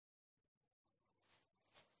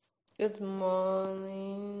Good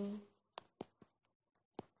morning.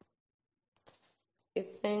 We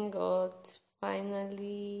thank God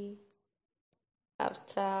finally,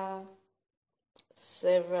 after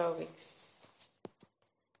several weeks,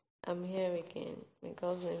 I'm here again. May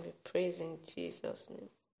God's name be praised in Jesus' name.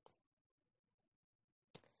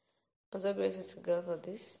 I'm so grateful to God for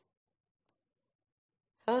this.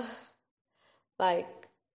 Like,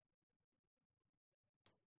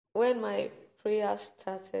 when my prayer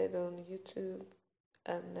started on YouTube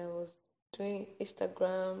and I was doing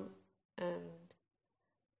Instagram and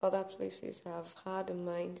other places, I've had a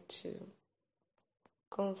mind to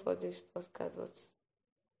come for this podcast, but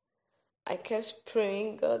I kept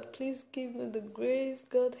praying, God, please give me the grace.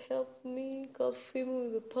 God, help me. God, fill me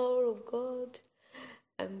with the power of God.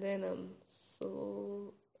 And then I'm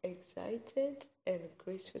so excited and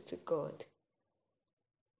grateful to God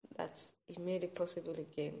that He made it possible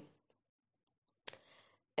again.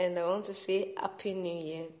 And I want to say Happy New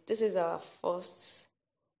Year. This is our first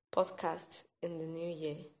podcast in the new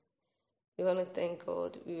year. We want to thank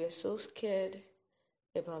God. We were so scared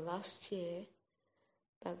about last year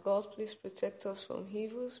that God, please protect us from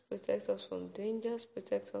evils, protect us from dangers,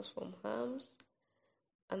 protect us from harms.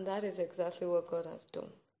 And that is exactly what God has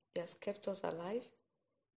done. He has kept us alive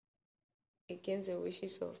against the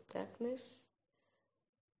wishes of darkness.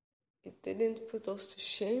 It didn't put us to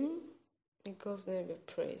shame. May God's name be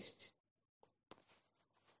praised.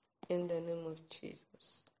 In the name of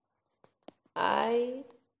Jesus. I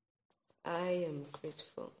am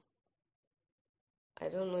grateful. I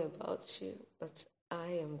don't know about you, but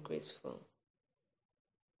I am grateful.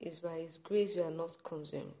 It's by His grace we are not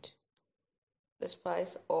consumed.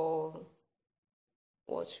 Despite all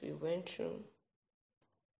what we went through,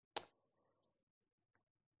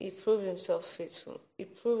 He proved Himself faithful. He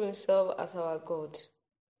proved Himself as our God.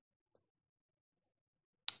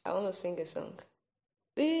 I want to sing a song.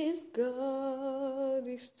 This God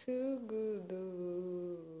is too good,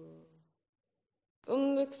 oh.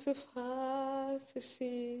 Don't look too far to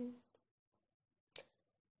see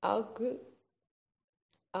how good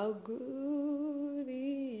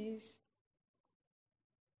He is.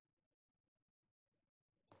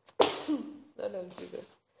 Blood of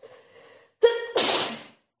Jesus.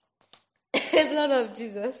 Blood of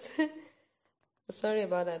Jesus. Sorry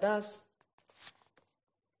about that. That's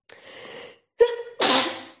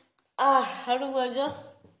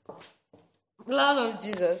Blood of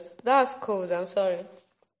Jesus. That's cold. I'm sorry.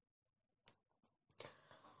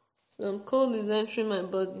 Some cold is entering my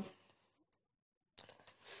body.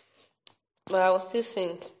 But I will still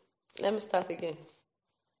sing. Let me start again.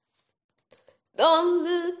 Don't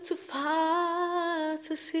look too far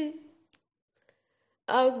to see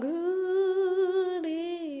how good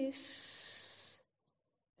He is.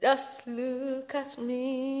 Just look at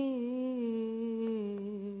me.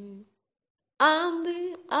 I'm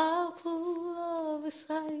the apple of His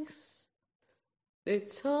eyes, the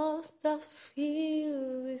thoughts that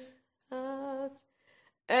fill His heart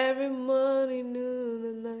every morning, noon,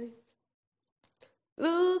 and night.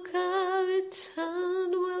 Look how He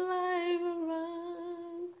turned my life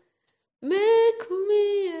around, make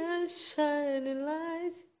me a shining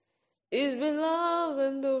light. He's beloved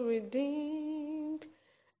and the redeemed,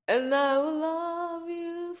 and I will love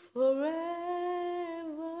You forever,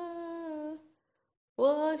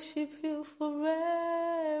 worship You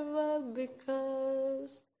forever,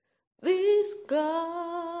 because this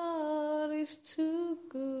God is too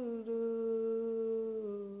good.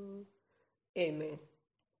 Oh. Amen.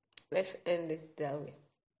 Let's end it that way.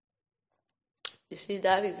 You see,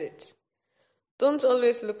 that is it. Don't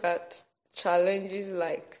always look at challenges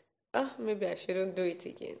like, maybe I shouldn't do it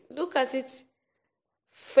again. Look at it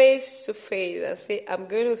face to face and say, I'm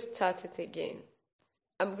going to start it again.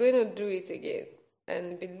 I'm going to do it again.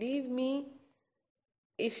 And believe me,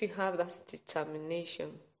 if you have that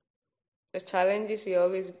determination, the challenges will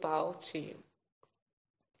always bow to you.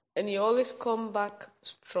 And you always come back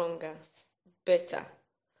stronger, better.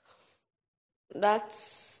 That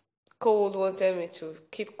cold wanted me to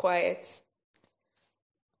keep quiet.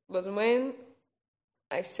 But when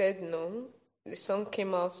I said no, the song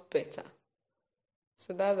came out better.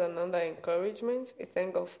 So that's another encouragement. We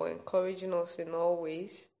thank God for encouraging us in all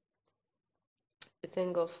ways. We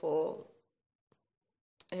thank God for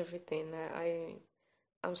everything.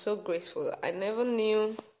 I'm so grateful. I never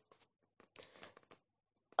knew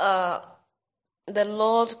the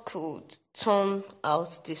Lord could turn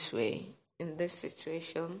out this way in this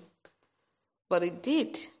situation. But He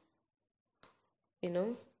did.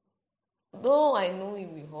 Though I know He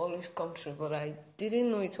will always come true, but I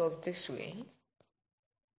didn't know it was this way.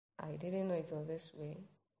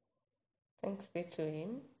 Thanks be to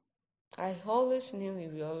Him. I always knew He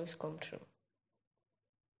will always come true.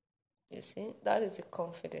 You see, that is the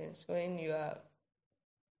confidence when you are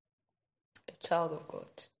a child of God.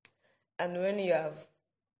 And when you have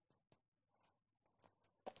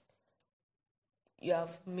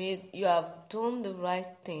done the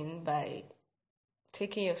right thing by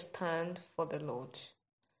taking your stand for the Lord,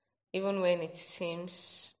 even when it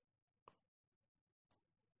seems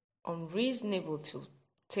unreasonable to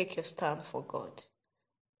take your stand for God,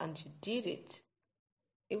 and you did it,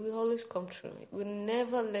 it will always come true. It will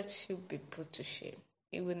never let you be put to shame.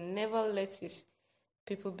 It will never let His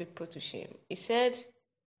people be put to shame. He said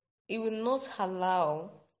He will not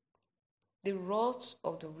allow the wrath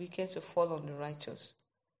of the wicked to fall on the righteous.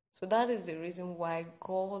 So that is the reason why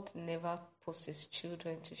God never puts His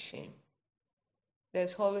children to shame.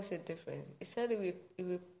 There's always a difference. He said He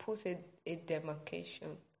will put a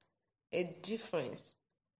demarcation, a difference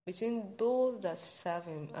between those that serve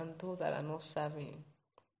Him and those that are not serving Him.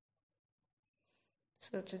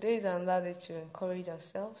 So today is another day to encourage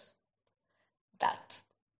ourselves that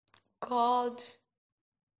God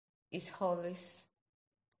is always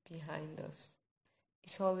behind us.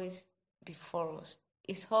 He's always before us.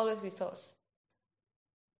 He's always with us.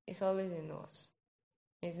 He's always in us.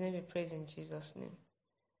 His name be praised in Jesus' name.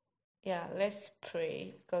 Yeah, let's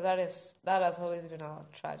pray, because that has always been our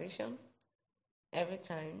tradition. Every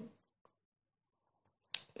time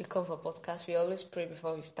we come for podcast, we always pray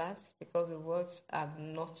before we start, because the words are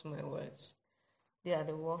not my words. They are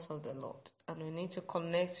the words of the Lord. And we need to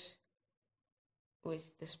connect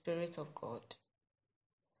with the Spirit of God,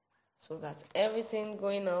 so that everything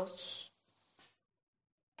going out,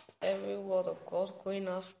 every word of God going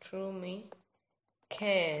out through me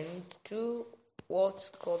can do what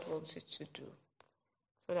God wants it to do,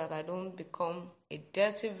 so that I don't become a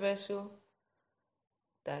dirty vessel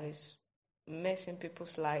that is messing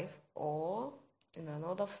people's life, or in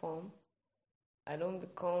another form, I don't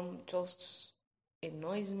become just a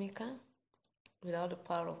noisemaker without the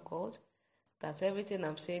power of God, that everything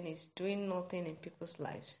I'm saying is doing nothing in people's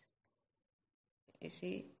lives. You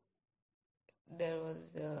see, there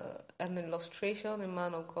was an illustration a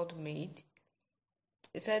man of God made.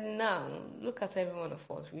 He said, now, look at every one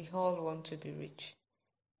of us. We all want to be rich.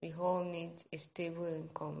 We all need a stable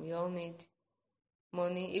income. We all need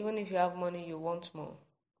money. Even if you have money, you want more.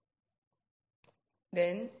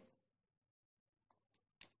 Then,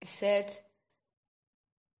 he said,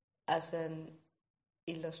 as an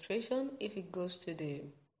illustration, if it goes to the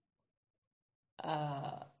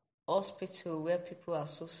hospital where people are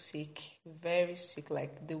so sick, very sick,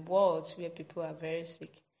 like the wards where people are very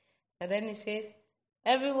sick, and then he says,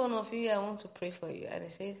 every one of you, I want to pray for you. And he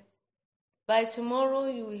says, by tomorrow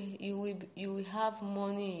you will have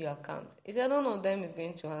money in your account. He said none of them is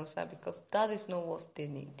going to answer, because that is not what they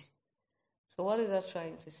need. So what is that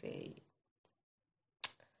trying to say?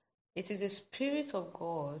 It is the Spirit of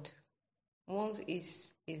God. Once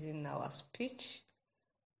is in our speech,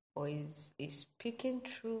 or is speaking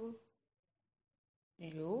through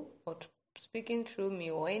you, or speaking through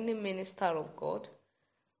me, or any minister of God.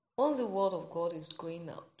 Once the word of God is going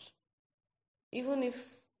out, even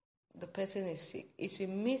if the person is sick, it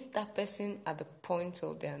will meet that person at the point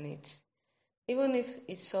of their needs. Even if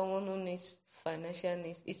it's someone who needs financial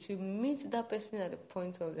needs, it will meet that person at the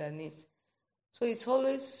point of their needs. So it's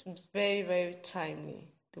always very, very timely.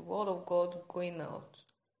 The word of God going out,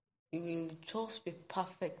 it will just be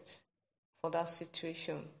perfect for that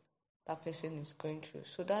situation that person is going through.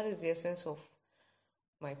 So that is the essence of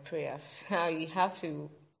my prayers. Now you have to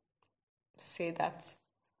say that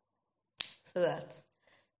so that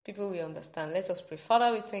people will understand. Let us pray.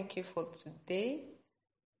 Father, we thank you for today.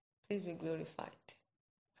 Please be glorified.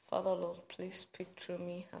 Father, Lord, please speak through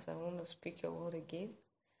me as I want to speak your word again.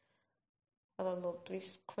 Father, Lord,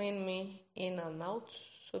 please clean me in and out,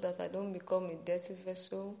 so that I don't become a dirty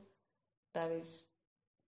vessel that is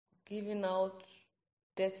giving out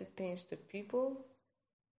dirty things to people.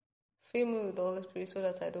 Fill me with the Holy Spirit, so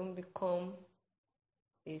that I don't become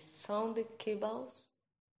a sounding cables,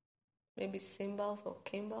 maybe cymbals or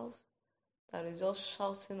cymbals, that is just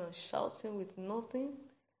shouting and shouting with nothing.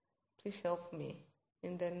 Please help me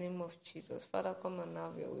in the name of Jesus. Father, come and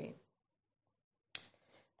have your way.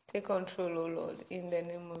 Take control, O Lord, in the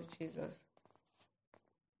name of Jesus.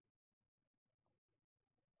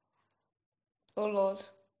 O Lord,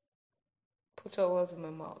 put your words in my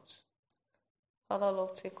mouth. Father,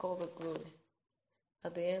 Lord, take all the glory.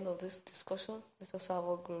 At the end of this discussion, let us have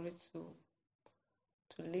all glory to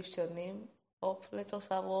lift your name up. Let us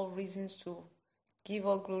have all reasons to give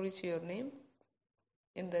all glory to your name.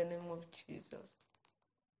 In the name of Jesus.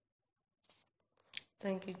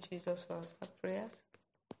 Thank you, Jesus, for our prayers.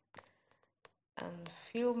 And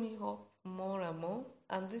fill me up more and more.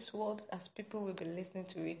 And this word, as people will be listening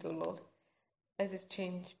to it, oh Lord, let it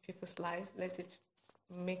change people's lives. Let it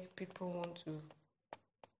make people want to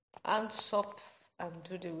hands up and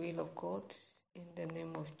do the will of God. In the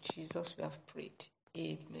name of Jesus, we have prayed.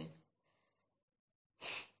 Amen.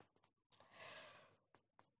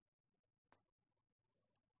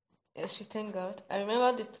 Yes, we thank God. I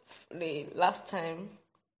remember the last time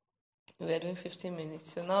we were doing 15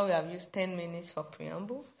 minutes. So now we have used 10 minutes for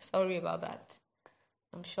preamble. Sorry about that.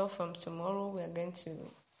 I'm sure from tomorrow we are going to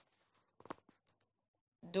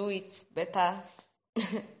do it better.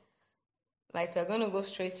 Like we're going to go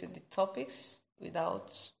straight to the topics without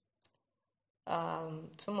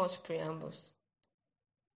too much preambles.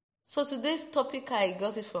 So today's topic, I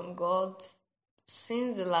got it from God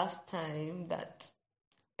since the last time that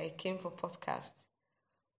I came for podcast.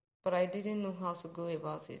 But I didn't know how to go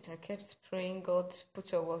about it. I kept praying, God,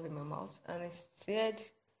 put your words in my mouth. And He said,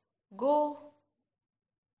 go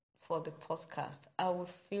for the podcast. I will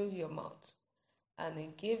fill your mouth. And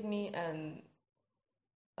He gave me an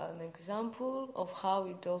example of how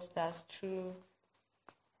He does that through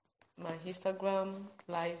my Instagram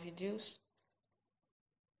live videos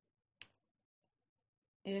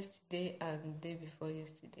yesterday and day before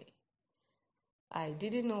yesterday. I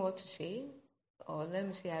didn't know what to say, or let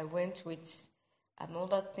me say I went with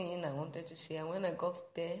another thing I wanted to say, and when I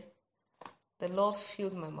got there, the Lord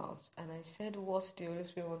filled my mouth, and I said what the Holy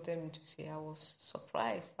Spirit wanted me to say. I was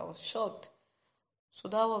surprised, I was shocked. So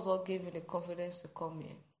that was what gave me the confidence to come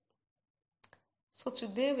here. So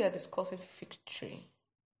today we are discussing fig tree.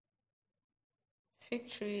 Fig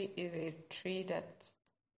tree is a tree that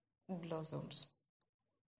blossoms.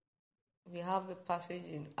 We have the passage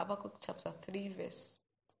in Habakkuk chapter 3 verse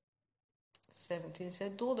 17. It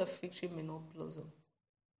said, though the fig tree may not blossom.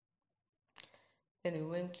 Then he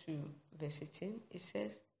went to verse 18. It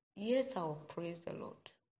says, yet I will praise the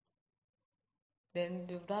Lord. Then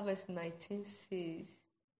the verse 19 says,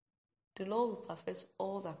 the Lord will perfect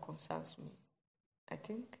all that concerns me. I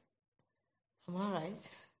think. Am I right?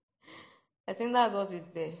 I think that's what is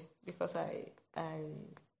there, because I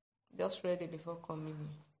just read it before coming in.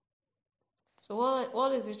 So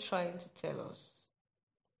what is it trying to tell us?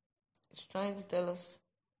 It's trying to tell us,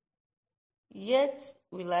 yet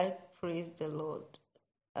will I praise the Lord,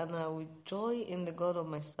 and I will joy in the God of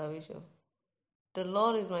my salvation. The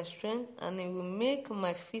Lord is my strength, and He will make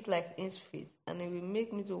my feet like His feet, and He will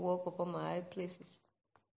make me to walk upon my high places.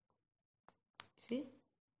 See?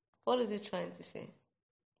 What is it trying to say?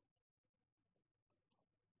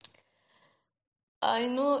 I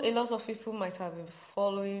know a lot of people might have been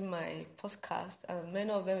following my podcast, and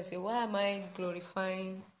many of them will say, why am I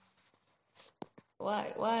glorifying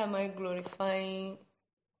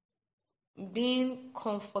being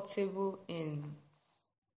comfortable in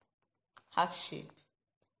hardship?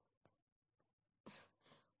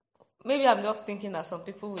 Maybe I'm just thinking that some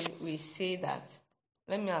people will say that.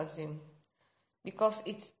 Let me assume. Because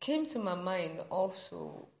it came to my mind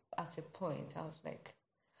also at a point. I was like,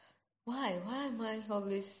 why am I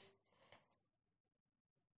always...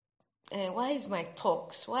 why is my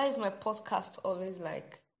talks, why is my podcast always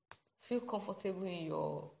like, feel comfortable in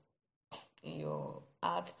your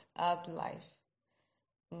hard life,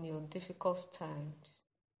 in your difficult times?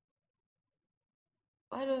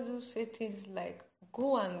 Why don't you say things like,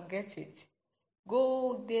 go and get it,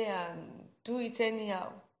 go there and do it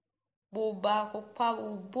anyhow? Let's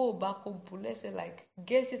say, like,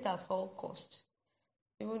 get it at all costs.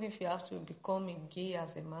 Even if you have to become a gay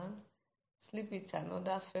as a man, sleep with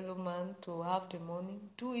another fellow man to have the money,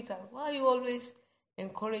 do it. Why are you always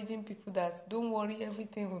encouraging people that don't worry,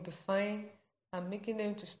 everything will be fine, and making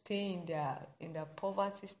them to stay in their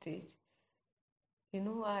poverty state? You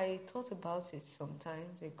know, I thought about it some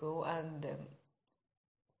time ago, and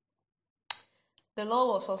the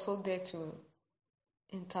Lord was also there to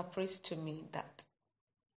interpret to me that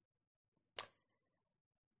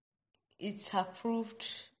it's approved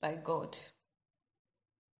by God.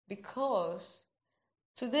 Because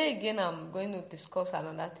today again, I'm going to discuss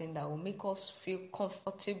another thing that will make us feel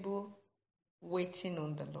comfortable waiting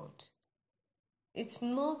on the Lord. It's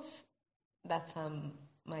not that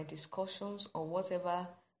my discussions or whatever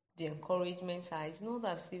the encouragements are, it's not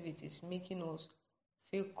as if it is making us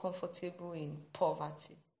feel comfortable in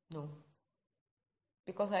poverty. No.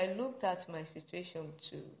 Because I looked at my situation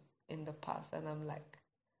too in the past, and I'm like,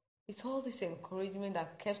 it's all this encouragement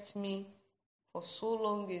that kept me for so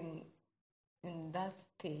long in that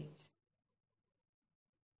state.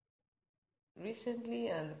 Recently,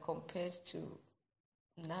 and compared to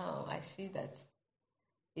now, I see that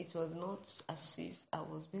It was not as if I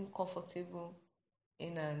was being comfortable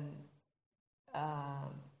in a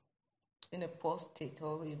poor state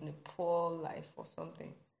or in a poor life or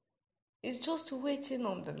something. It's just waiting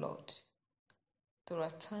on the Lord. There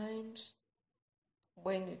are times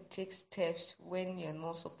when you take steps when you're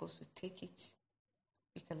not supposed to take it,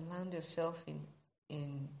 you can land yourself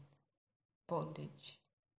in bondage.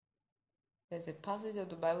 There's a passage of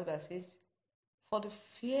the Bible that says, for the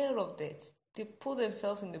fear of death, they put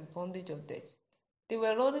themselves in the bondage of death. They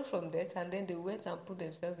were running from death, and then they went and put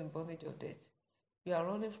themselves in bondage of death. You are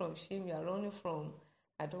running from shame. You are running from,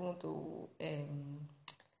 I don't want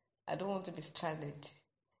to be stranded.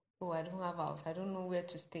 Oh, I don't have a house. I don't know where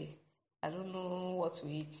to stay. I don't know what to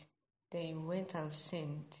eat. Then you went and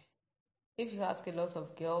sinned. If you ask a lot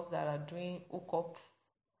of girls that are doing hookup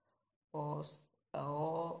or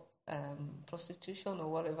prostitution or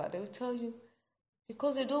whatever, they will tell you,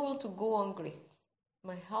 because they don't want to go hungry.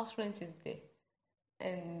 My house rent is there.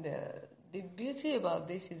 And the beauty about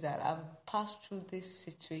this is that I've passed through these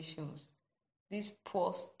situations, this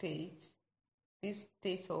poor state, this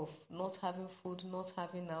state of not having food, not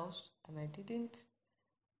having house, and I didn't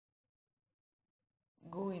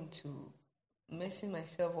go into messing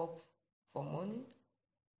myself up for money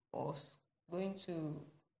or going to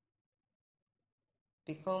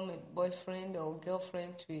become a boyfriend or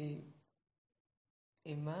girlfriend to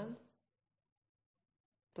a man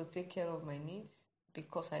to take care of my needs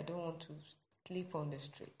because I don't want to sleep on the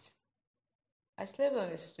street. I slept on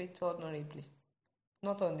the street honorably.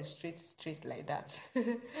 Not on the street like that.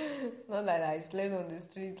 Not like I slept on the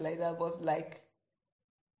street like that, but like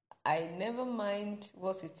I never mind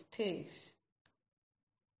what it takes.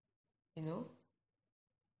 You know?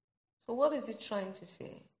 So what is it trying to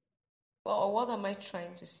say? Or what am I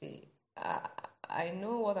trying to say? I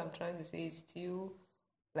know what I'm trying to say is still,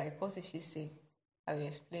 like, what did she say? I will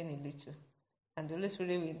explain a little. And the Holy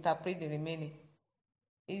Spirit will interpret the remaining.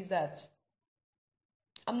 Is that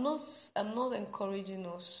I'm not encouraging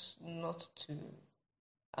us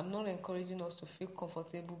I'm not encouraging us to feel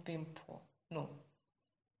comfortable being poor. No.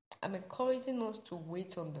 I'm encouraging us to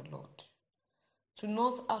wait on the Lord. To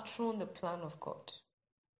not outrun the plan of God.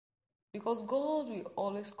 Because God will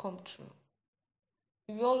always come true.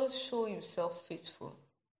 He will always show himself faithful.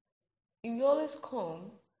 He will always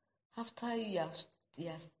come after he has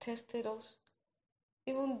tested us.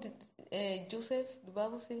 Even Joseph, the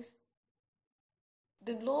Bible says,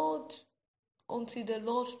 until the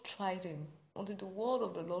Lord tried him, until the word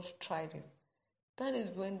of the Lord tried him, that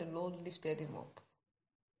is when the Lord lifted him up.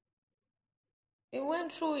 He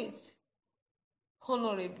went through it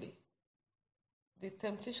honorably. The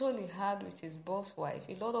temptation he had with his boss wife,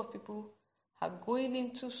 a lot of people are going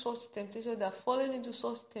into such temptations, they are falling into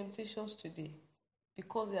such temptations today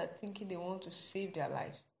because they are thinking they want to save their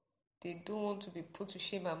lives. They don't want to be put to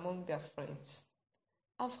shame among their friends.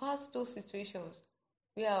 I've had those situations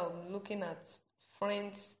where I'm looking at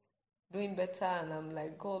friends doing better and I'm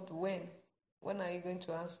like, God, when are you going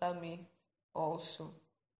to answer me also?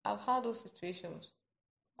 I've had those situations.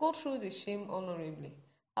 Go through the shame honorably.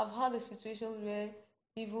 I've had a situation where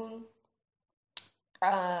even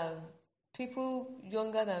people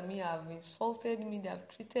younger than me have insulted me, they have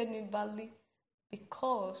treated me badly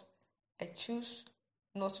because I choose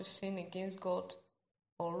not to sin against God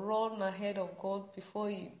or run ahead of God before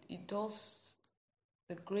he does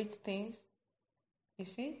the great things, you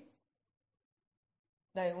see,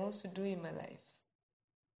 that he wants to do in my life.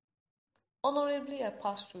 Honorably, I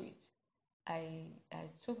passed through it. I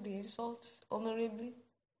took the insults honorably.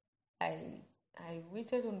 I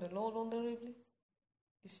waited on the Lord honorably,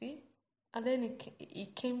 you see, and then he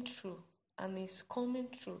came through, and he's coming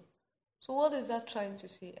through. So what is that trying to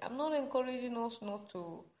say? I'm not encouraging us not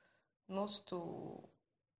to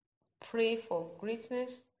pray for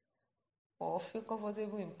greatness or feel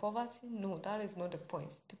comfortable in poverty. No, that is not the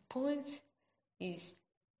point. The point is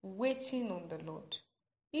waiting on the Lord.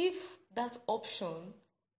 If that option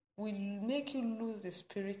will make you lose the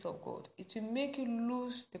Spirit of God, it will make you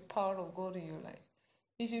lose the power of God in your life.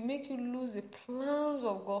 If it make you lose the plans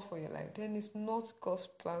of God for your life, then it's not God's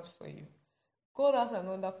plan for you. God has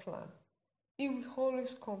another plan. He will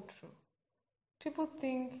always come true. People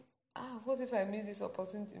think, what if I miss this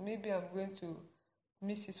opportunity? Maybe I'm going to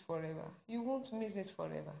miss it forever. You won't miss it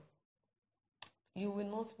forever. You will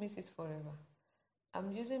not miss it forever.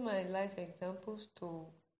 I'm using my life examples to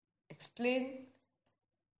explain,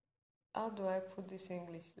 how do I put this in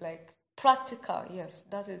English? Like practical, yes,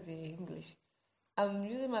 that is the English. I'm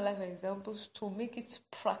using my life examples to make it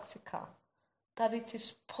practical, that it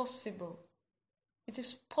is possible. It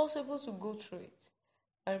is possible to go through it.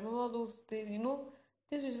 I remember those days,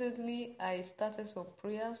 This recently, I started some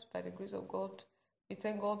prayers by the grace of God. We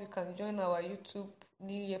thank God you can join our YouTube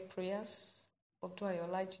New Year prayers or do your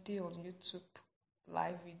live video on YouTube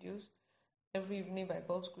live videos every evening by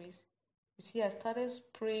God's grace. You see, I started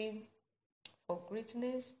praying for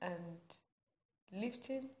greatness and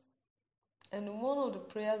lifting, and one of the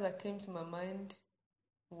prayers that came to my mind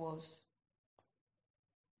was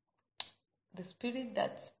the spirit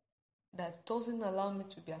that doesn't allow me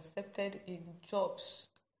to be accepted in jobs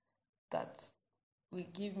that will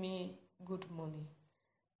give me good money.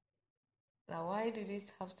 Now, why did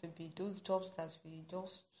it have to be those jobs that will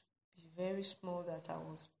just be very small that I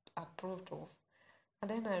was approved of?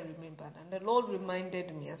 And then I remembered, and the Lord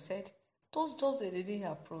reminded me and said, those jobs, they didn't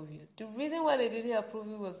approve you. The reason why they didn't approve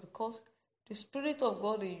you was because the Spirit of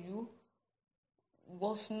God in you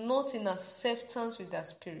was not in acceptance with that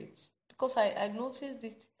spirit. Because I noticed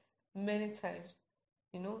it many times.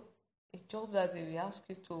 You know, a job that they will ask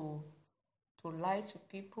you to lie to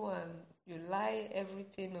people, and you lie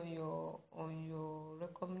everything on your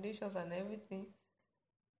recommendations and everything.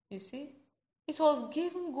 You see, it was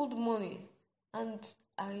giving good money, and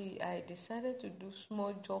I decided to do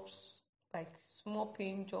small jobs, like small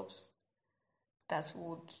paying jobs that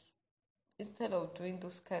would, instead of doing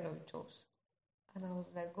those kind of jobs. And I was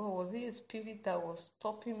like, God, was it a spirit that was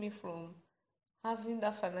stopping me from having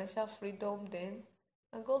that financial freedom then?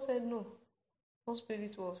 And God said, no. No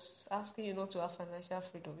spirit was asking you not to have financial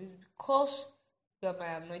freedom. It's because you are my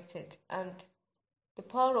anointed, and the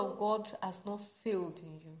power of God has not failed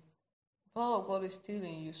in you. The power of God is still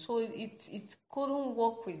in you. So it couldn't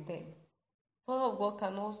work with them. The power of God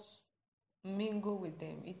cannot mingle with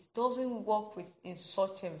them. It doesn't work in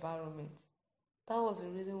such environment. That was the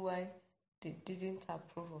reason why they didn't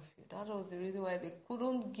approve of you. That was the reason why they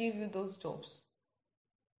couldn't give you those jobs.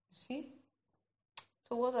 You see?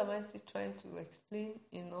 So what am I still trying to explain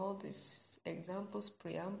in all these examples,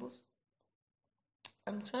 preambles?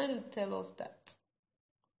 I'm trying to tell us that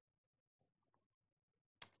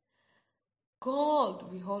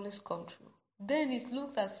God will always come through. Then it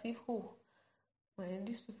looks as if, when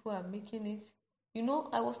these people are making it. You know,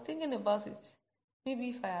 I was thinking about it. Maybe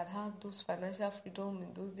if I had had those financial freedom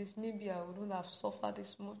in those days, maybe I wouldn't have suffered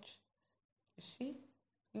this much. You see?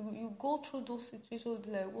 You go through those situations,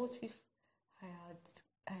 be like, what if I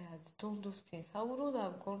had done those things? I wouldn't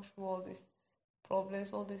have gone through all these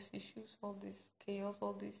problems, all these issues, all this chaos,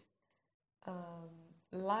 all this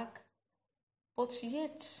lack. But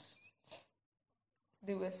yet,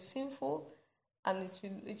 they were sinful, and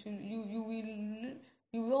you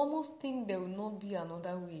will almost think there will not be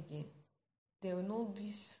another way again. There will not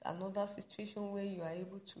be another situation where you are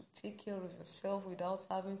able to take care of yourself without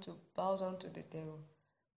having to bow down to the devil.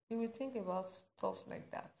 You will think about stuff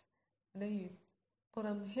like that. But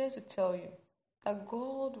I'm here to tell you that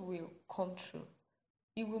God will come through.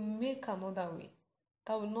 He will make another way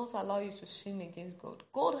that will not allow you to sin against God.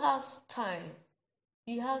 God has time.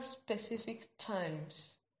 He has specific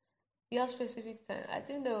times. He has specific time. I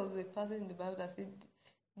think there was a passage in the Bible that said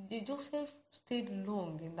Joseph stayed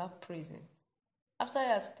long in that prison. After he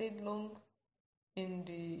had stayed long in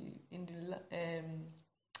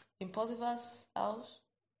Potiphar's house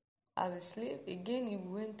as a slave, again he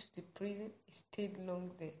went to the prison. He stayed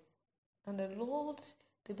long there, and the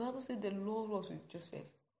Bible said the Lord was with Joseph.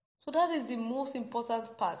 So that is the most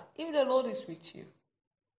important part. If the Lord is with you,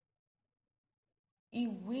 He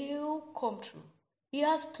will come true. He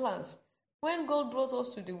has plans. When God brought us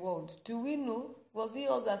to the world, do we know? Was it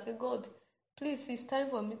us that said, God, please, it's time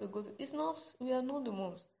for me to go to? It's not. We are not the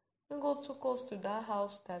ones. When God took us to that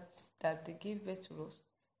house that they gave birth to us,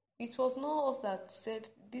 it was not us that said,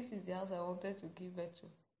 this is the house I wanted to give birth to.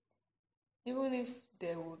 Even if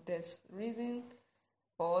there's reason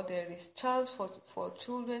or there is chance for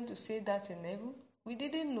children to say that in heaven, we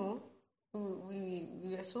didn't know. We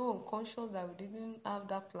were so unconscious that we didn't have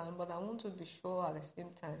that plan. But I want to be sure at the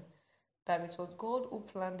same time that it was God who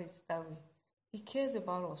planned it that way. He cares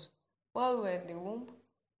about us. While we were in the womb,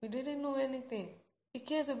 we didn't know anything. He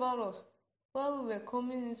cares about us. While we were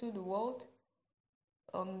coming into the world,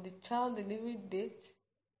 on the child delivery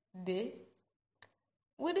day,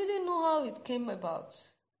 we didn't know how it came about.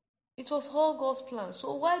 It was all God's plan.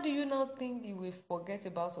 So why do you now think He will forget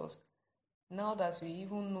about us now that we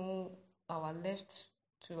even know our left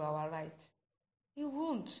to our right? He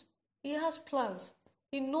won't. He has plans.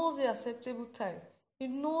 He knows the acceptable time. He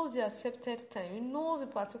knows the accepted time. He knows the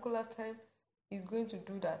particular time He's going to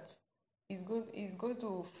do that. He's going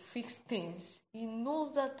to fix things. He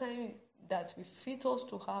knows that time that will fit us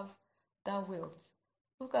to have that wealth.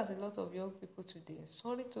 Look at a lot of young people today.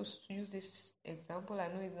 Sorry to use this example. I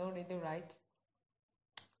know it's not really right.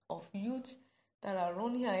 of youth that are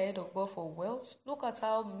running ahead of God for wealth. Look at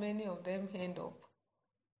how many of them end up.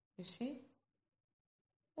 You see?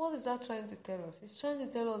 What is that trying to tell us? It's trying to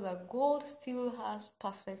tell us that God still has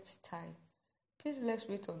perfect time. Please let's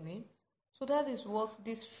wait on Him. So that is what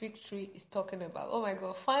this fig tree is talking about. Oh my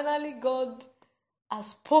God, finally God has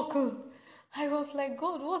spoken. I was like,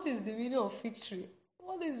 God, what is the meaning of fig tree?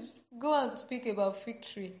 What is, go and speak about fig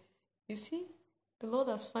tree. You see, the Lord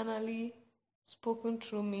has finally spoken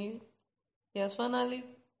through me. He has finally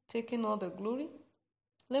taken all the glory.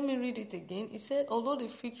 Let me read it again. It said, although the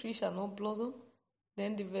fig tree shall not blossom,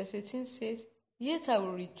 then the verse 18 says, yet I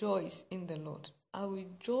will rejoice in the Lord. I will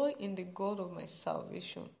joy in the God of my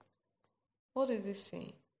salvation. What is it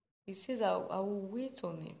saying? It says, I will wait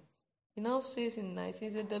on Him. He now says in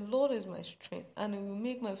 19, that the Lord is my strength, and He will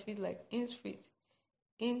make my feet like hinds feet,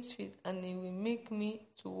 and He will make me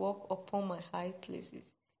to walk upon my high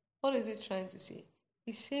places. What is it trying to say?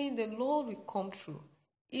 He's saying the Lord will come true.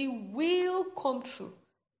 He will come true.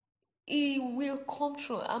 He will come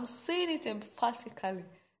true. I'm saying it emphatically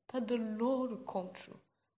that the Lord will come true.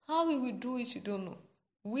 How He will do it, you don't know.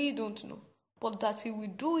 We don't know. But that He will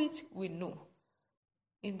do it, we know.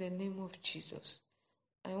 In the name of Jesus.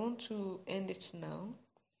 I want to end it now.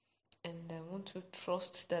 And I want to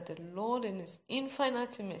trust that the Lord in His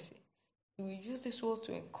infinite mercy, He will use this word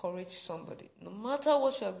to encourage somebody. No matter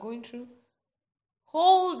what you are going through,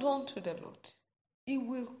 hold on to the Lord. He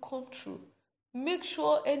will come true. Make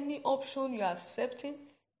sure any option you are accepting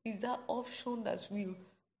is that option that will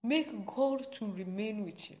make God to remain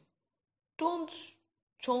with you. Don't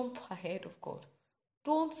jump ahead of God.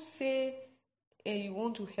 Don't say you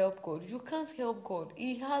want to help God. You can't help God.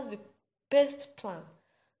 He has the best plan.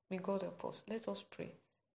 May God help us. Let us pray.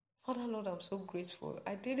 Father, Lord, I'm so grateful.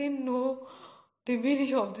 I didn't know the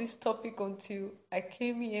meaning of this topic until I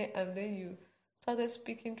came here and then you started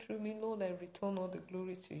speaking through me. Lord, I return all the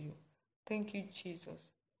glory to you. Thank you,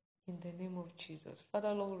 Jesus. In the name of Jesus.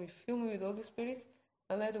 Father, Lord, refill me with the Holy Spirit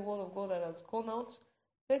and let the word of God that has gone out,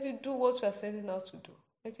 let it do what you are setting out to do.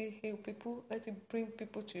 Let it heal people. Let it bring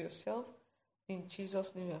people to yourself. In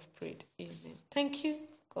Jesus' name we have prayed. Amen. Thank you.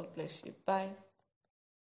 God bless you. Bye.